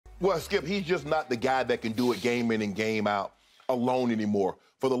Well, Skip, he's just not the guy that can do it game in and game out alone anymore.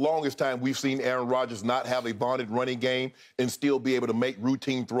 For the longest time, we've seen Aaron Rodgers not have a bonded running game and still be able to make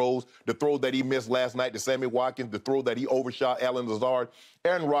routine throws. The throw that he missed last night to Sammy Watkins, the throw that he overshot Allen Lazard,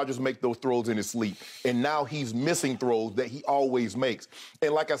 Aaron Rodgers makes those throws in his sleep. And now he's missing throws that he always makes.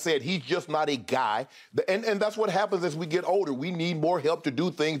 And like I said, he's just not a guy. And that's what happens as we get older. We need more help to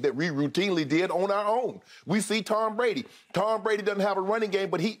do things that we routinely did on our own. We see Tom Brady. Tom Brady doesn't have a running game,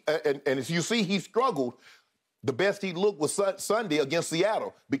 but and as you see, he struggled. The best he looked was Sunday against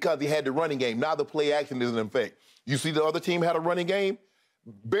Seattle because he had the running game. Now the play action is in effect. You see the other team had a running game,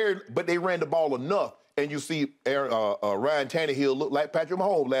 but they ran the ball enough. And you see Ryan Tannehill look like Patrick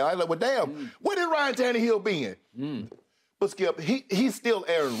Mahomes. I was like, well, damn, where did Ryan Tannehill be in? But, Skip, he's still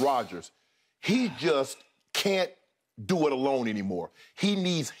Aaron Rodgers. He just can't do it alone anymore. He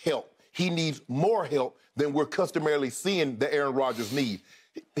needs help. He needs more help than we're customarily seeing that Aaron Rodgers needs.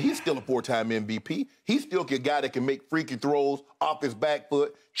 He's still a four-time MVP. He's still a guy that can make freaky throws off his back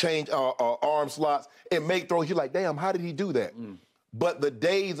foot, change arm slots, and make throws. You're like, damn, how did he do that? But the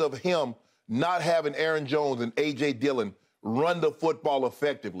days of him not having Aaron Jones and A.J. Dillon run the football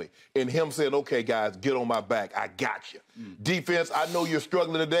effectively and him saying, okay, guys, get on my back. I got you. Defense, I know you're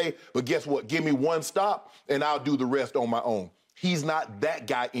struggling today, but guess what? Give me one stop, and I'll do the rest on my own. He's not that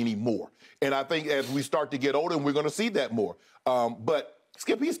guy anymore. And I think as we start to get older, we're going to see that more. But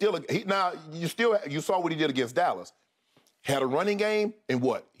Skip, he's still now. You saw what he did against Dallas. Had a running game, and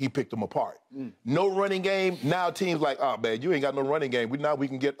what? He picked them apart. No running game. Now teams like, oh man, you ain't got no running game. Now we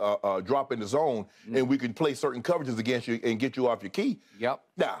can get a drop in the zone, and we can play certain coverages against you and get you off your key. Yep.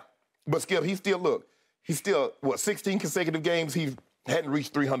 Now, but Skip, he's still what? 16 consecutive games he hadn't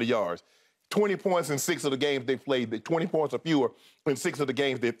reached 300 yards. 20 points in 6 of the games they played. 20 points or fewer in 6 of the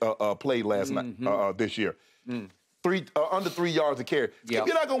games they played last night this year. Under 3 yards a carry. Yep.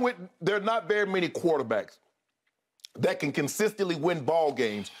 You're not going to win. There are not very many quarterbacks that can consistently win ball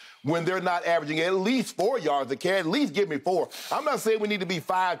games when they're not averaging at least 4 yards a carry. At least give me 4. I'm not saying we need to be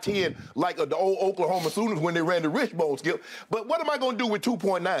 5'10" like the old Oklahoma Sooners when they ran the Richbone, Skip. But what am I going to do with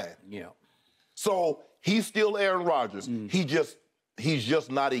 2.9? Yeah. So he's still Aaron Rodgers. He's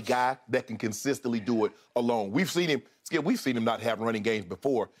just not a guy that can consistently do it alone. We've seen him, Skip, not have running games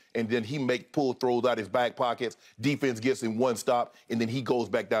before, and then he pull throws out his back pockets, defense gets him one stop, and then he goes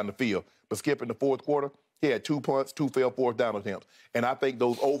back down the field. But Skip, in the fourth quarter, he had 2 punts, 2 failed fourth down attempts. And I think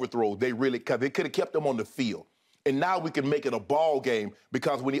those overthrows, they could have kept them on the field. And now we can make it a ball game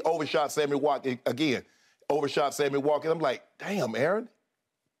because when he overshot Sammy Watkins, I'm like, damn, Aaron,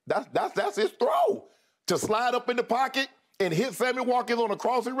 that's his throw. To slide up in the pocket and hit Sammy Watkins on a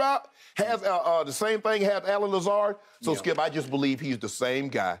crossing route, has the same thing has Allen Lazard. So, Skip, I just believe he's the same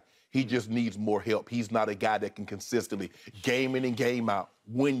guy. He just needs more help. He's not a guy that can consistently, game in and game out,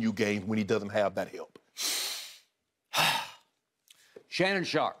 win you games when he doesn't have that help. Shannon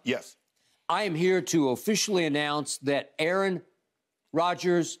Sharpe. Yes. I am here to officially announce that Aaron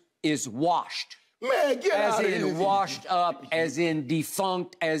Rodgers is washed. Man, get out of here. As in washed up, as in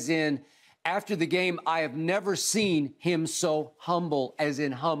defunct, as in after the game, I have never seen him so humble, as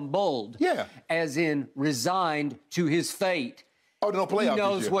in humbled, as in resigned to his fate. Oh, no playoff. He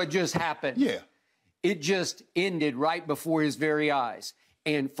knows what just happened. Yeah. It just ended right before his very eyes.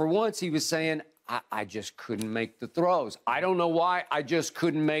 And for once, he was saying, I just couldn't make the throws. I don't know why, I just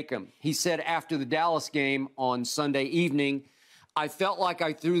couldn't make them. He said after the Dallas game on Sunday evening, I felt like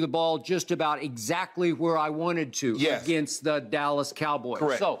I threw the ball just about exactly where I wanted to against the Dallas Cowboys.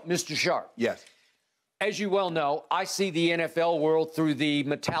 Correct. So, Mr. Sharpe. Yes. As you well know, I see the NFL world through the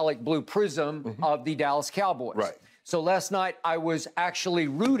metallic blue prism of the Dallas Cowboys. Right. So last night, I was actually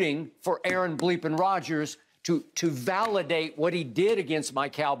rooting for Aaron Bleepin' Rodgers to validate what he did against my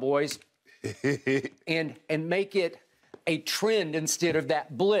Cowboys and make it a trend instead of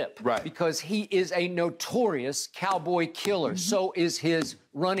that blip. Right. Because he is a notorious Cowboy killer. So is his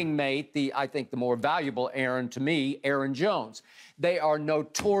running mate, I think the more valuable Aaron to me, Aaron Jones. They are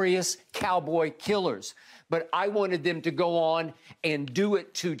notorious Cowboy killers. But I wanted them to go on and do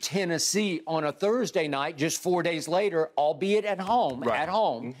it to Tennessee on a Thursday night, just 4 days later, albeit at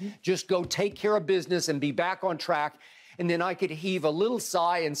home, just go take care of business and be back on track. And then I could heave a little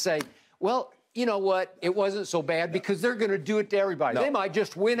sigh and say, well, you know what? It wasn't so bad because they're going to do it to everybody. They might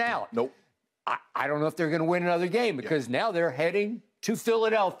just win out. Nope. I don't know if they're going to win another game because now they're heading to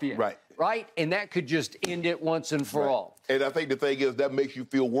Philadelphia. Right? And that could just end it once and for all. And I think the thing is that makes you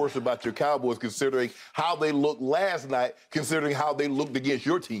feel worse about your Cowboys considering how they looked last night, considering how they looked against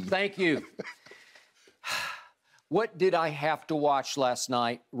your team. Thank you. What did I have to watch last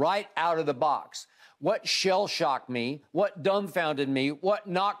night right out of the box what shell-shocked me, what dumbfounded me, what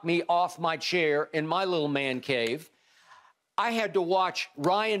knocked me off my chair in my little man cave, I had to watch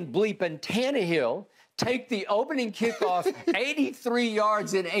Ryan bleepin' Tannehill take the opening kickoff 83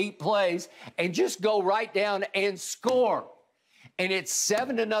 yards in 8 plays and just go right down and score. And it's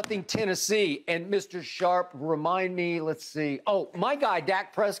 7-0 Tennessee. And Mr. Sharpe, remind me, let's see. Oh, my guy,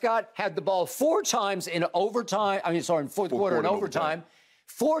 Dak Prescott, had the ball 4 times in overtime. I mean, sorry, in fourth quarter and overtime.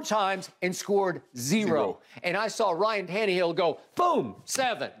 4 times and scored 0. And I saw Ryan Tannehill go, boom,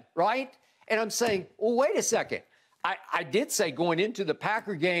 7, right? And I'm saying, well, wait a second. I did say going into the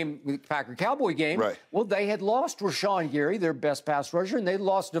Packer-Cowboy game, right, well, they had lost Rashawn Gary, their best pass rusher, and they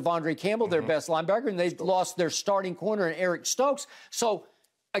lost Devondre Campbell, their best linebacker, and they lost their starting corner in Eric Stokes. So,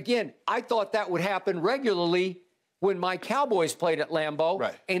 again, I thought that would happen regularly when my Cowboys played at Lambeau,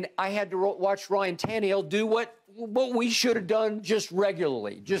 right, and I had to watch Ryan Tannehill do what we should have done just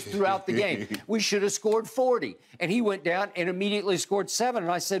regularly, just throughout the game. We should have scored 40, and he went down and immediately scored 7,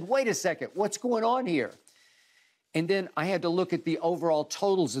 and I said, wait a second, what's going on here? And then I had to look at the overall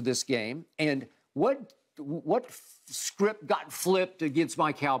totals of this game and what script got flipped against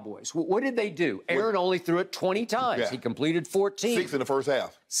my Cowboys. What did they do? Aaron only threw it 20 times. Yeah. He completed 14. 6 in the first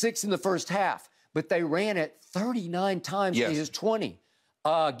half. 6 in the first half. But they ran it 39 times to his 20.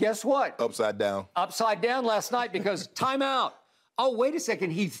 Guess what? Upside down. Upside down last night because timeout. Oh, wait a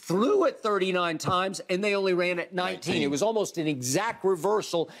second. He threw it 39 times, and they only ran it 19. It was almost an exact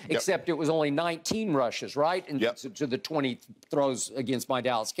reversal, except it was only 19 rushes, right? And to the 20 throws against my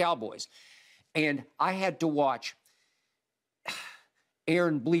Dallas Cowboys. And I had to watch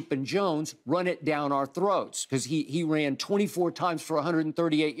Aaron Bleepin Jones run it down our throats because he ran 24 times for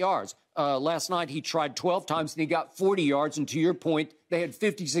 138 yards. Last night, he tried 12 times, and he got 40 yards. And to your point, they had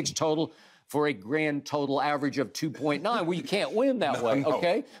 56 total for a grand total average of 2.9. Well, you can't win that way,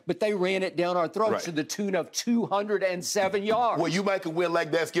 okay? But they ran it down our throats to the tune of 207 yards. Well, you might could win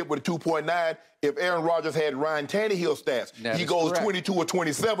like that, Skip, with a 2.9 if Aaron Rodgers had Ryan Tannehill stats. He goes correct. 22 or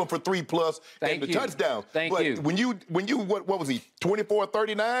 27 for 3+ and the touchdown. But when you what was he, 24 or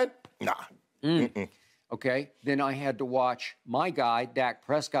 39? Nah. Okay, then I had to watch my guy, Dak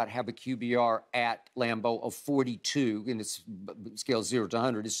Prescott, have a QBR at Lambeau of 42, and it's scale 0 to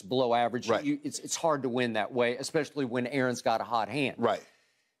 100. It's below average. Right. It's hard to win that way, especially when Aaron's got a hot hand. Right.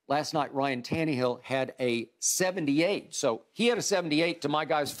 Last night, Ryan Tannehill had a 78. So he had a 78 to my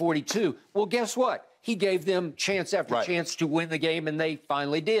guy's 42. Well, guess what? He gave them chance after chance to win the game, and they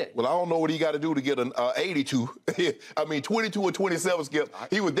finally did. Well, I don't know what he got to do to get an 82. I mean, 22 or 27, Skip.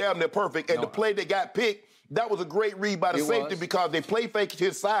 He was damn near perfect. And the play that got picked, that was a great read by the safety because they play fake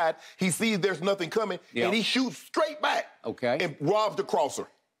his side. He sees there's nothing coming, and he shoots straight back and robs the crosser.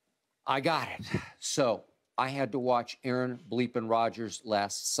 I got it. So I had to watch Aaron Bleepin Rodgers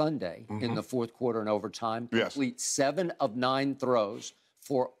last Sunday in the fourth quarter and overtime complete 7 of 9 throws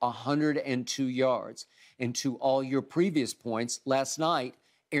for 102 yards. And to all your previous points, last night,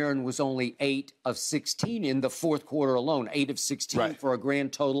 Aaron was only 8 of 16 in the fourth quarter alone, 8 of 16 for a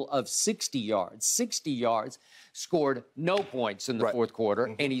grand total of 60 yards. 60 yards, scored no points in the fourth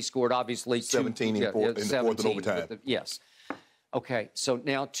quarter, and he scored, obviously, 17 in the fourth and overtime. Yes. Okay, so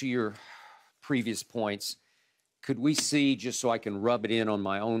now to your previous points. Could we see, just so I can rub it in on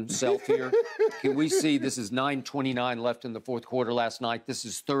my own self here, can we see this is 9:29 left in the fourth quarter last night. This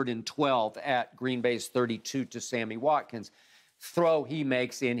is 3rd and 12 at Green Bay's 32 to Sammy Watkins. Throw he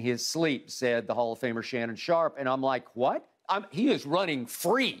makes in his sleep, said the Hall of Famer Shannon Sharpe. And I'm like, what? He is running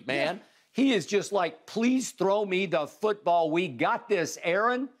free, man. Yeah. He is just like, please throw me the football. We got this,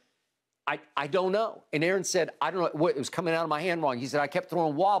 Aaron. I don't know. And Aaron said, I don't know what, it was coming out of my hand wrong. He said, I kept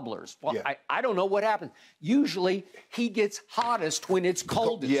throwing wobblers. Well, I don't know what happened. Usually he gets hottest when it's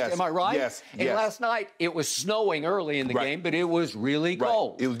coldest. Yes. Am I right? Yes. And last night it was snowing early in the game, but it was really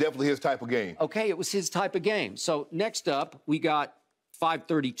cold. It was definitely his type of game. Okay, it was his type of game. So next up, we got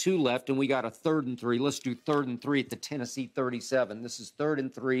 5:32 left, and we got a 3rd and 3. Let's do 3rd and 3 at the Tennessee 37. This is 3rd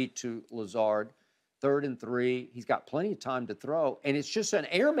and 3 to Lazard. 3rd and 3. He's got plenty of time to throw, and it's just an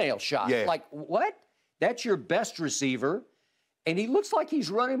airmail shot. Yeah. Like, what? That's your best receiver, and he looks like he's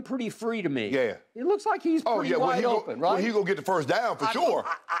running pretty free to me. Yeah. It looks like he's pretty wide open, right? Well, he's going to get the first down for sure.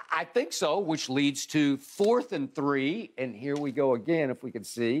 I think so, which leads to 4th and 3, and here we go again, if we can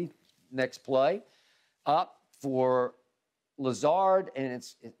see. Next play. Up for Lazard, and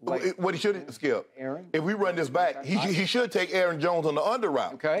it's like, what he should Skip. Aaron, if we run this back, he should take Aaron Jones on the under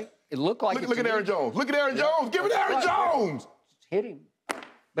route. Okay. It looked like look at Aaron Jones. Look at Aaron Jones. Give it Aaron Jones. Hit him.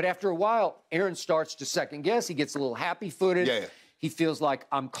 But after a while, Aaron starts to second guess. He gets a little happy-footed. Yeah. He feels like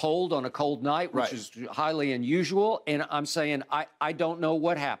I'm cold on a cold night, which is highly unusual. And I'm saying, I don't know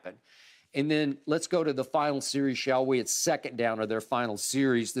what happened. And then let's go to the final series, shall we? It's second down of their final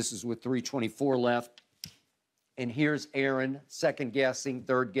series. This is with 3:24 left. And here's Aaron, second guessing,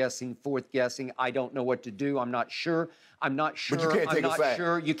 third guessing, fourth guessing. I don't know what to do. I'm not sure. I'm not sure. But you can't take a sack.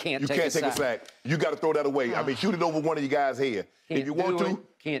 Sure. You can't take a sack. You got to throw that away. I mean, shoot it over one of you guys' head. If you want to.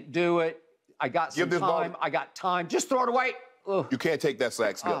 Can't do it. I got some time. I got time. Just throw it away. Ugh. You can't take that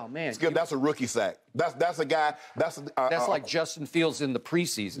sack, Skip. Oh, man. Skip, that's a rookie sack. That's a guy. That's like Justin Fields in the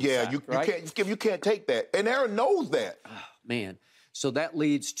preseason. Yeah, sack, you right? can't. Skip, you can't take that. And Aaron knows that. Oh, man. So that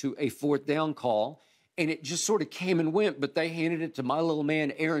leads to a fourth down call. And it just sort of came and went, but they handed it to my little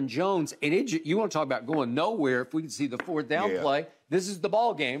man, Aaron Jones. And you want to talk about going nowhere if we can see the fourth down play. This is the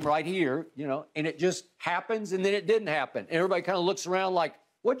ball game right here, and it just happens, and then it didn't happen. And everybody kind of looks around like,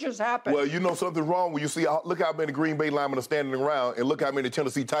 what just happened? Well, you know something's wrong when you see, look how many Green Bay linemen are standing around, and look how many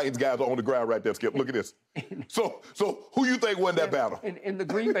Tennessee Titans guys are on the ground right there, Skip. Look at this. So who you think won that battle? And the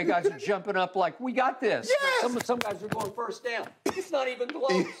Green Bay guys are jumping up like, we got this. Yes. Some guys are going first down. It's not even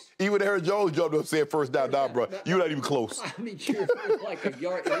close. Even Aaron Jones jumped up and said first down, bro. You're not even close. I mean, you look like a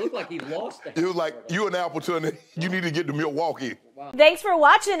yard. It looked like he lost it. It was like, you in Appleton, you need to get to Milwaukee. Wow. Thanks for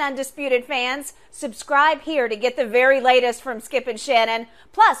watching, Undisputed fans. Subscribe here to get the very latest from Skip and Shannon.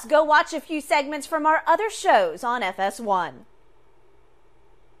 Plus, go watch a few segments from our other shows on FS1.